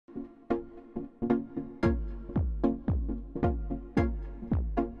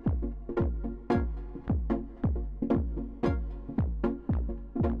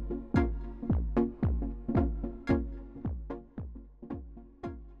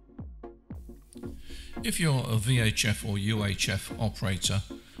If you're a VHF or UHF operator,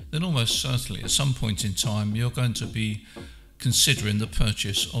 then almost certainly at some point in time you're going to be considering the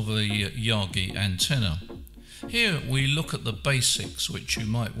purchase of a Yagi antenna. Here we look at the basics which you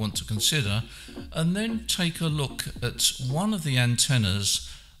might want to consider, and then take a look at one of the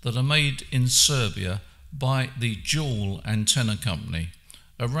antennas that are made in Serbia by the Dual Antenna Company,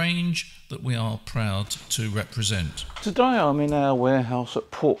 a range that we are proud to represent. Today I'm in our warehouse at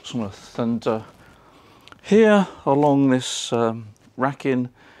Portsmouth, and here along this racking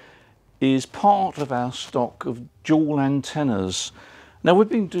is part of our stock of dual antennas. Now, we've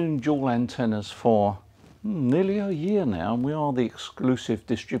been doing dual antennas for nearly a year now, and we are the exclusive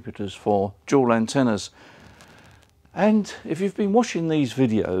distributors for dual antennas. And if you've been watching these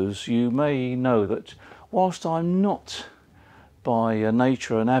videos, you may know that whilst I'm not by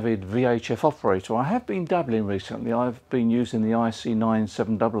nature an avid VHF operator, I have been dabbling recently. I've been using the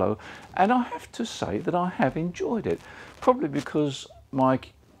IC9700, and I have to say that I have enjoyed it, probably because my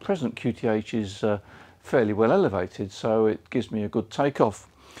present QTH is fairly well elevated, so it gives me a good takeoff.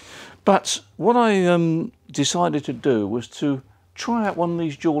 But what I decided to do was to try out one of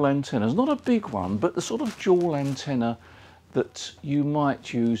these dual antennas, not a big one, but the sort of dual antenna that you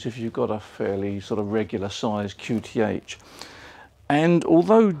might use if you've got a fairly sort of regular size QTH. And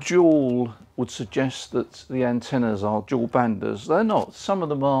although dual would suggest that the antennas are dual banders, they're not. Some of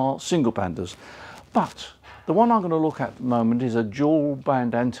them are single banders. But the one I'm going to look at the moment is a dual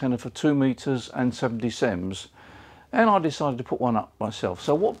band antenna for 2 meters and 70 sems. And I decided to put one up myself.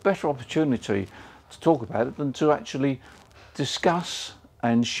 So what better opportunity to talk about it than to actually discuss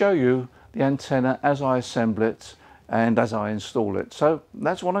and show you the antenna as I assemble it and as I install it. So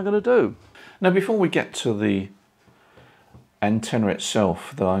that's what I'm going to do. Now, before we get to the antenna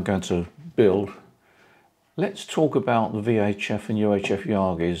itself that I'm going to build, let's talk about the VHF and UHF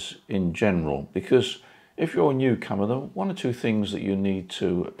Yagis in general, because if you're a newcomer, there are one or two things that you need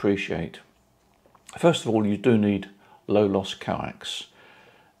to appreciate. First of all, you do need low loss coax,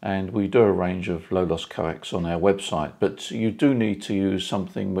 and we do a range of low loss coax on our website, but you do need to use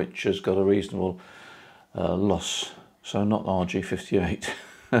something which has got a reasonable loss, so not RG58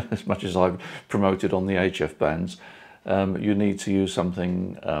 as much as I've promoted on the HF bands. You need to use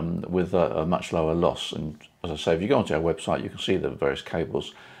something with a much lower loss, and as I say, if you go onto our website you can see the various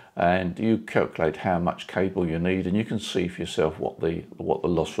cables and you calculate how much cable you need, and you can see for yourself what the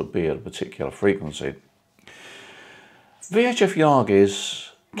loss would be at a particular frequency. VHF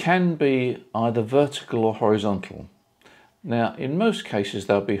Yagis can be either vertical or horizontal. Now, in most cases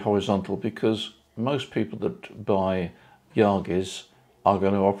they'll be horizontal because most people that buy Yagis are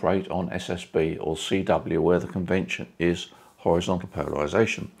going to operate on SSB or CW, where the convention is horizontal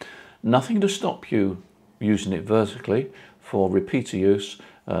polarization. Nothing to stop you using it vertically for repeater use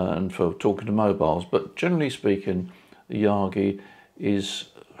and for talking to mobiles, but generally speaking the Yagi is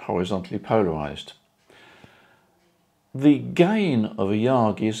horizontally polarized. The gain of a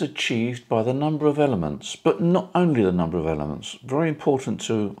Yagi is achieved by the number of elements, but not only the number of elements. Very important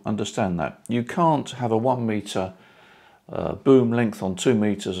to understand that. You can't have a 1 meter boom length on 2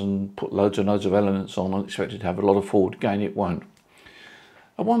 meters and put loads and loads of elements on and expect it to have a lot of forward gain. It won't.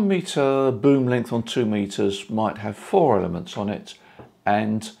 A 1 meter boom length on 2 meters might have 4 elements on it,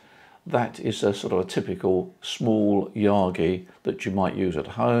 and that is a sort of a typical small Yagi that you might use at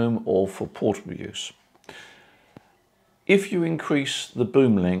home or for portable use. If you increase the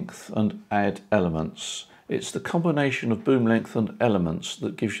boom length and add elements, it's the combination of boom length and elements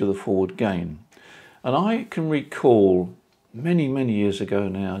that gives you the forward gain. And I can recall many years ago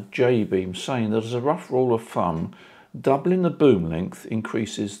now J-Beam saying that as a rough rule of thumb, doubling the boom length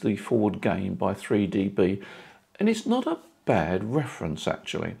increases the forward gain by 3 dB, and it's not a bad reference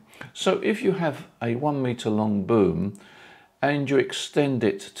actually. So if you have a 1 meter long boom and you extend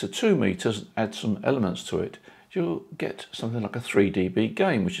it to 2 meters and add some elements to it, you'll get something like a 3 dB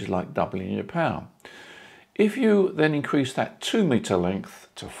gain, which is like doubling your power. If you then increase that 2 meter length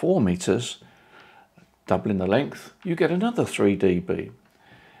to 4 meters, doubling the length, you get another 3 dB.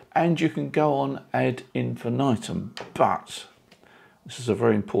 And you can go on ad infinitum. But, this is a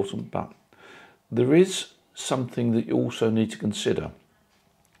very important but, there is something that you also need to consider.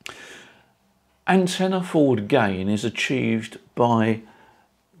 Antenna forward gain is achieved by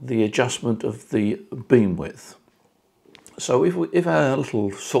the adjustment of the beam width. So if our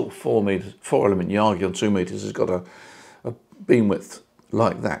little sort of 4 element Yagi on 2 meters has got a beam width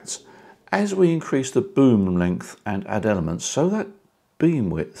like that, as we increase the boom length and add elements, so that beam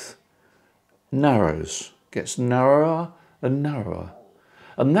width narrows, gets narrower and narrower.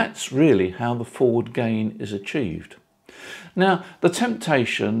 And that's really how the forward gain is achieved. Now, the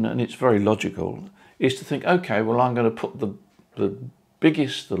temptation, and it's very logical, is to think, okay, well, I'm going to put the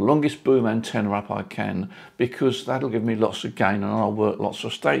biggest, the longest boom antenna up I can, because that'll give me lots of gain and I'll work lots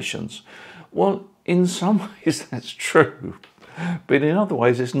of stations. Well, in some ways that's true, but in other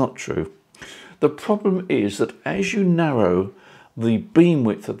ways it's not true. The problem is that as you narrow the beam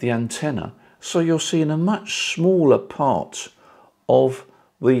width of the antenna, so you're seeing a much smaller part of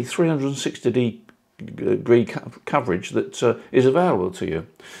the 360 degree coverage that is available to you.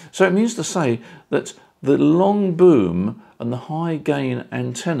 So it means to say that the long boom and the high gain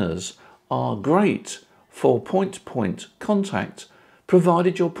antennas are great for point-to-point contact,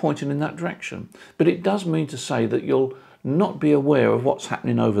 provided you're pointing in that direction. But it does mean to say that you'll not be aware of what's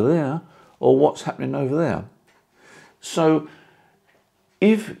happening over there or what's happening over there. So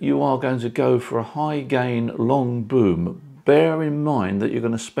if you are going to go for a high gain long boom, bear in mind that you're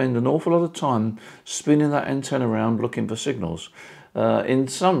going to spend an awful lot of time spinning that antenna around looking for signals. In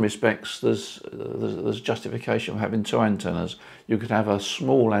some respects, there's justification for having two antennas. You could have a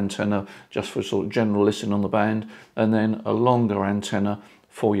small antenna just for sort of general listening on the band, and then a longer antenna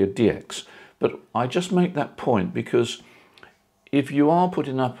for your DX. But I just make that point because if you are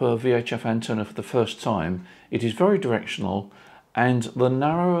putting up a VHF antenna for the first time, it is very directional, and the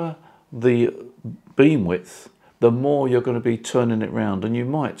narrower the beam width, the more you're going to be turning it around, and you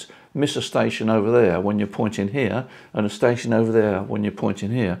might miss a station over there when you're pointing here and a station over there when you're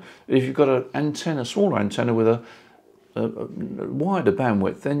pointing here. If you've got an antenna, smaller antenna with a wider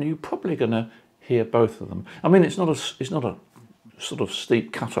bandwidth, then you're probably going to hear both of them. I mean, it's not a sort of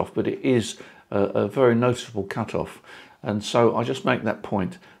steep cutoff, but it is a very noticeable cutoff. And so I just make that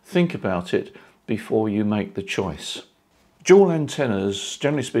point. Think about it before you make the choice. Dual antennas,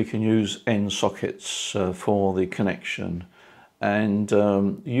 generally speaking, use end sockets for the connection, and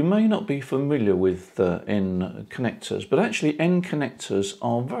you may not be familiar with end connectors, but actually end connectors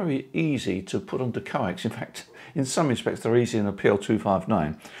are very easy to put onto coax. In fact, in some respects they're easier than a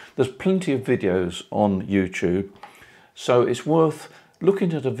PL259. There's plenty of videos on YouTube, so it's worth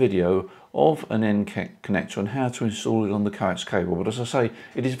looking at a video of an end connector and how to install it on the coax cable. But as I say,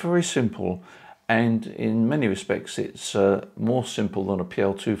 it is very simple, and in many respects it's more simple than a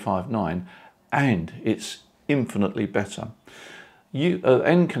PL259, and it's infinitely better.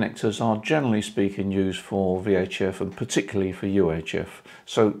 End connectors are generally speaking used for VHF and particularly for UHF,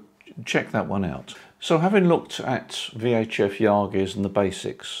 so check that one out. So having looked at VHF Yagis and the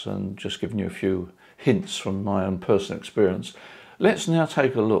basics and just given you a few hints from my own personal experience, let's now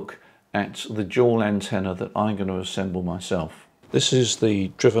take a look at the dual antenna that I'm going to assemble myself. This is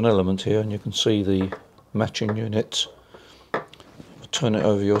the driven element here, and you can see the matching unit. If I turn it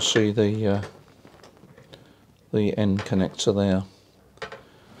over, you'll see the end connector there,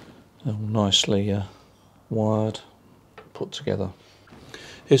 all nicely wired, put together.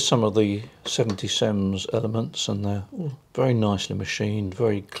 Here's some of the 70 SEMS elements, and they're all very nicely machined,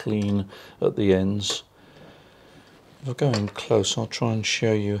 very clean at the ends. If I go in close, I'll try and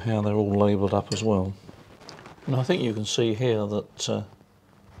show you how they're all labelled up as well. And I think you can see here that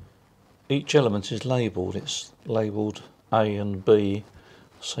each element is labelled. It's labelled A and B,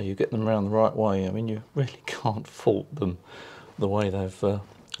 so you get them around the right way. I mean, you really can't fault them the way they've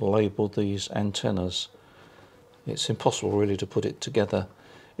labelled these antennas. It's impossible really to put it together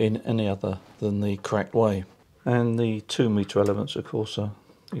in any other than the correct way. And the 2 meter elements, of course, are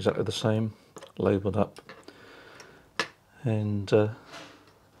exactly the same, labelled up, and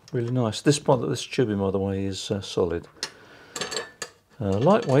really nice. This tubing, by the way, is solid,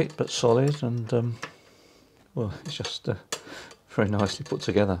 lightweight but solid, and well, it's just very nicely put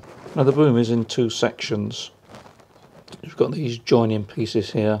together. Now the boom is in 2 sections. You've got these joining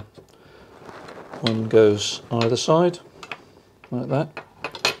pieces here. One goes either side, like that.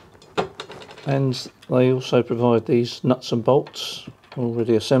 And they also provide these nuts and bolts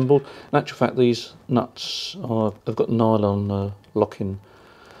already assembled. In actual fact, these nuts have got nylon locking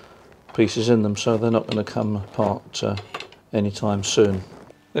pieces in them, so they're not going to come apart anytime soon.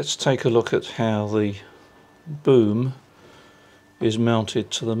 Let's take a look at how the boom is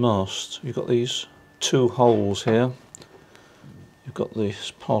mounted to the mast. You've got these 2 holes here. You've got this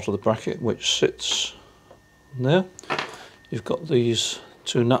part of the bracket which sits there. You've got these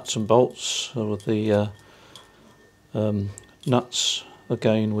 2 nuts and bolts with the nuts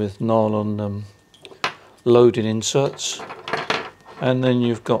again with nylon loading inserts, and then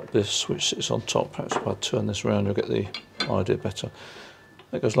you've got this which sits on top. Perhaps if I turn this around you'll get the idea better.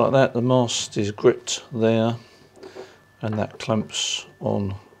 That goes like that. The mast is gripped there, and that clamps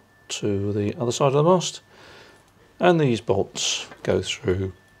on to the other side of the mast, and these bolts go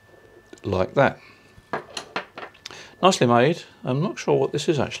through like that. Nicely made. I'm not sure what this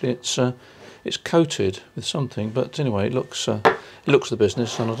is actually. It's coated with something, but anyway, it looks the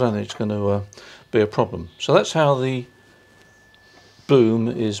business, and I don't think it's going to be a problem. So that's how the boom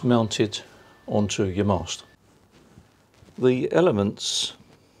is mounted onto your mast. The elements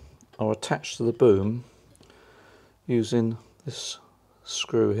are attached to the boom using this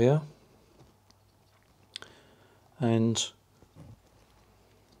screw here, and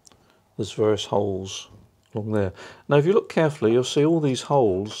there's various holes along there. Now if you look carefully, you'll see all these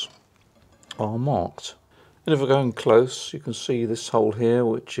holes are marked, and if we're going close, you can see this hole here,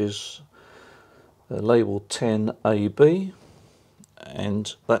 which is labelled 10AB,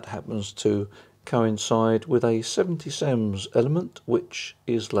 and that happens to coincide with a 70 SEMS element which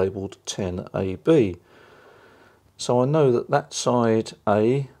is labelled 10AB. So I know that that side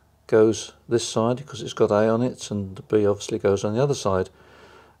A goes this side because it's got A on it, and B obviously goes on the other side,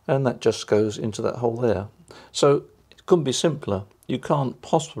 and that just goes into that hole there. So it couldn't be simpler. You can't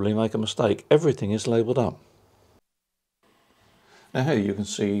possibly make a mistake. Everything is labelled up. Now here you can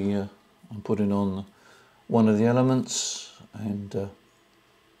see I'm putting on one of the elements, and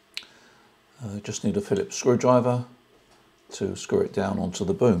just need a Phillips screwdriver to screw it down onto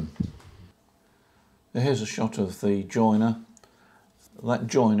the boom. Now here's a shot of the joiner. That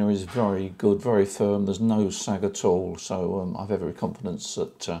joiner is very good, very firm. There's no sag at all, so I've every confidence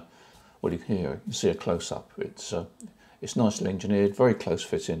that well, you can see a close-up. It's nicely engineered, very close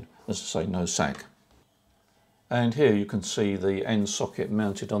fitting. As I say, no sag. And here you can see the end socket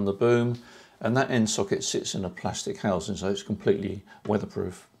mounted on the boom, and that end socket sits in a plastic housing, so it's completely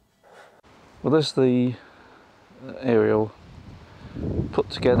weatherproof. Well, there's the aerial put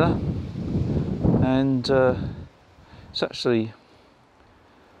together, and it's actually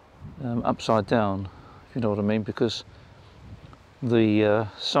upside down, if you know what I mean, because the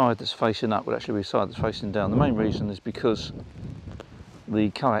side that's facing up would actually be the side that's facing down. The main reason is because the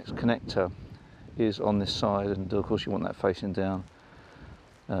coax connector is on this side, and of course you want that facing down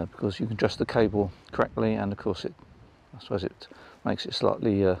because you can adjust the cable correctly, and of course I suppose it makes it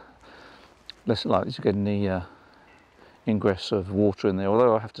slightly less likely to get any ingress of water in there,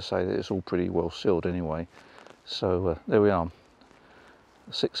 although I have to say that it's all pretty well sealed anyway. So there we are,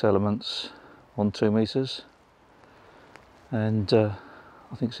 6 elements on 2 meters, and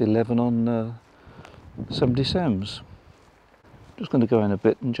I think it's 11 on 70 SEMS. Just going to go in a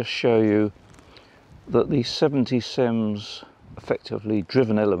bit and just show you that the 70 SEMS effectively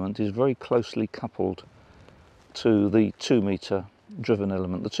driven element is very closely coupled to the 2 meter driven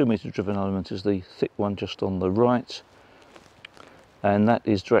element. The 2 meter driven element is the thick one just on the right, and that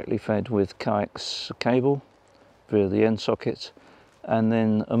is directly fed with coax cable via the end socket, and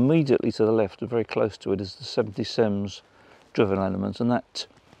then immediately to the left, very close to it, is the 70 SEMS driven element, and that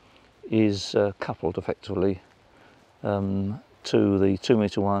is coupled effectively to the 2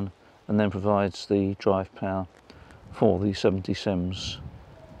 meter one, and then provides the drive power for the 70 SEMS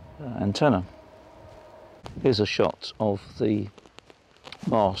antenna. Here's a shot of the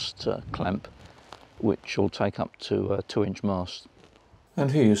mast clamp, which will take up to a 2-inch mast.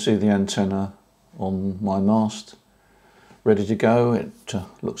 And here you see the antenna on my mast, ready to go. It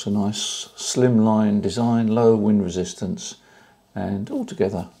looks a nice slimline design, low wind resistance, and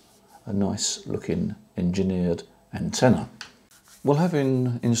altogether a nice looking engineered antenna. Well,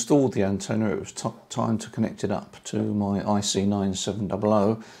 having installed the antenna, it was time to connect it up to my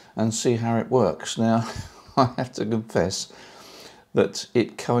IC9700 and see how it works. Now I have to confess that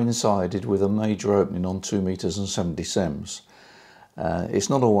it coincided with a major opening on 2 meters and 70 SEMS. It's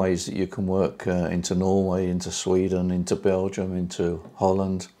not always that you can work into Norway, into Sweden, into Belgium, into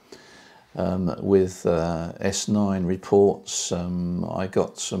Holland with S9 reports. I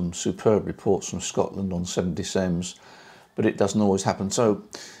got some superb reports from Scotland on 70 SEMS, but it doesn't always happen. So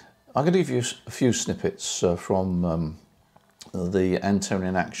I'm going to give you a few snippets from the antenna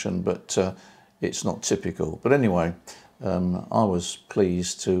in action, but it's not typical. But anyway, I was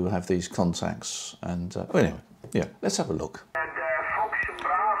pleased to have these contacts, and anyway, yeah, let's have a look.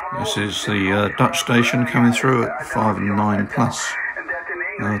 This is the Dutch station coming through at 5 and 9 plus.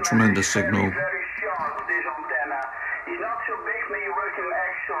 Tremendous signal.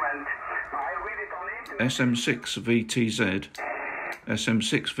 SM6 VTZ,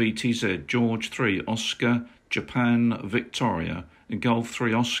 SM6 VTZ, George 3 Oscar, Japan, Victoria, Golf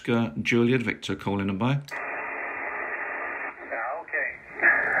 3 Oscar, Juliet Victor, calling them by. Okay.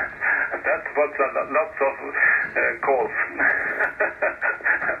 That was lots of calls.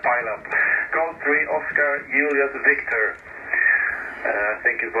 Pile up. Golf 3 Oscar, Juliet Victor. I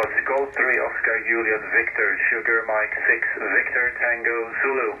think it was Golf 3 Oscar, Juliet Victor, Sugar Mike 6 Victor Tango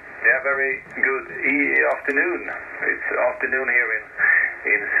Zulu. Yeah, very good afternoon. It's afternoon here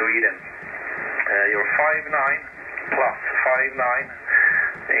in Sweden. You're 59 plus 59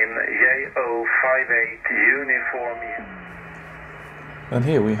 in JO58 uniform. And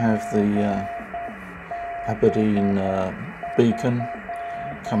here we have the Aberdeen beacon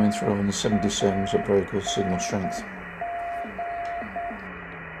coming through on the 77s at very good signal strength.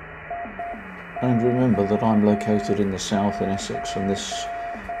 And remember that I'm located in the south in Essex, and this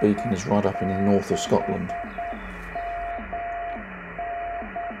beacon is right up in the north of Scotland.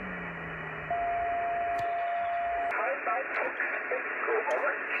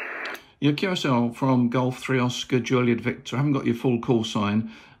 Your QSL from Golf 3 Oscar Juliet Victor. I haven't got your full call sign.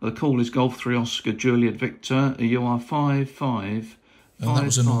 The call is Golf 3 Oscar Juliet Victor. You are 55. And that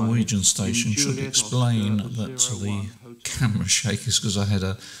was a Norwegian station. Should explain that the camera shakes because I had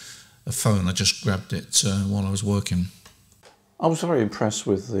a phone. I just grabbed it while I was working. I was very impressed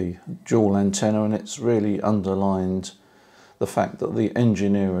with the dual antenna, and it's really underlined the fact that the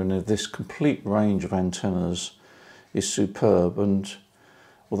engineering of this complete range of antennas is superb. And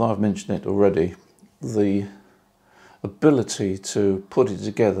although I've mentioned it already, the ability to put it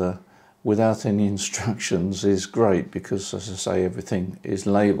together without any instructions is great because, as I say, everything is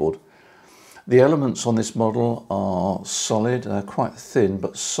labelled. The elements on this model are solid, they're quite thin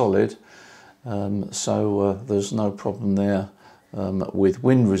but solid, so there's no problem there with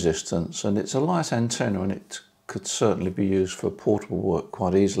wind resistance, and it's a light antenna and it could certainly be used for portable work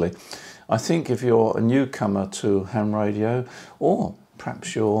quite easily. I think if you're a newcomer to ham radio, or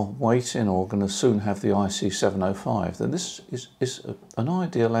perhaps you're waiting or going to soon have the IC705, then this is an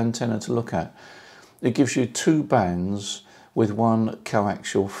ideal antenna to look at. It gives you two bands with one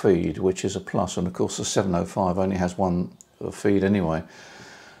coaxial feed, which is a plus, and of course the 705 only has one feed anyway.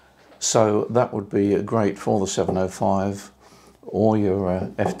 So that would be great for the 705 or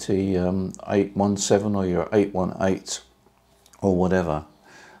your FT817 or your 818 or whatever.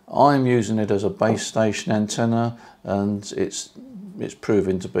 I'm using it as a base station antenna, and it's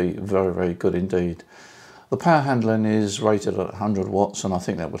proving to be very, very good indeed. The power handling is rated at 100 watts, and I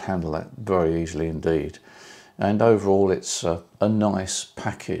think that would handle that very easily indeed. And overall it's a nice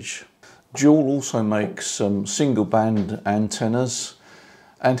package. Dual also makes some single band antennas,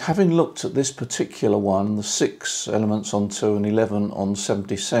 and having looked at this particular one, the 6 elements on 2 and 11 on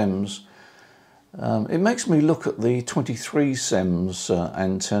 70 SEMS, it makes me look at the 23 SEMS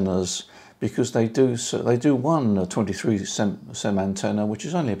antennas, because they do one 23 SEM antenna which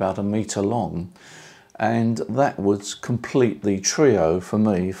is only about 1 metre long, and that would complete the trio for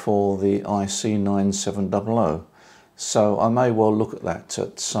me for the IC9700. So I may well look at that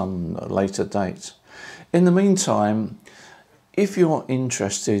at some later date. In the meantime, if you're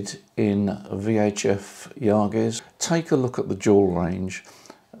interested in VHF Yagis, take a look at the dual range.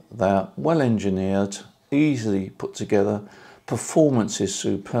 They're well engineered, easily put together, performance is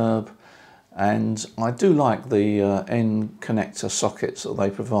superb, and I do like the N connector sockets that they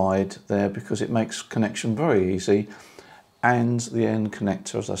provide there, because it makes connection very easy, and the N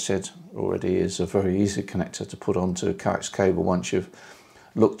connector, as I said already, is a very easy connector to put onto a coax cable once you've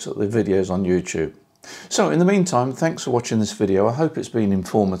looked at the videos on YouTube. So in the meantime, thanks for watching this video. I hope it's been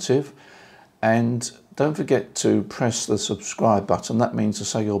informative, and don't forget to press the subscribe button. That means to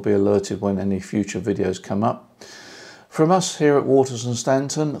say you'll be alerted when any future videos come up. From us here at Waters and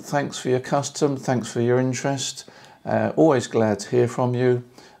Stanton, thanks for your custom, thanks for your interest. Always glad to hear from you.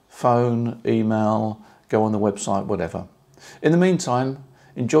 Phone, email, go on the website, whatever. In the meantime,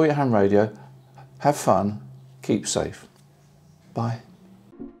 enjoy your ham radio, have fun, keep safe. Bye.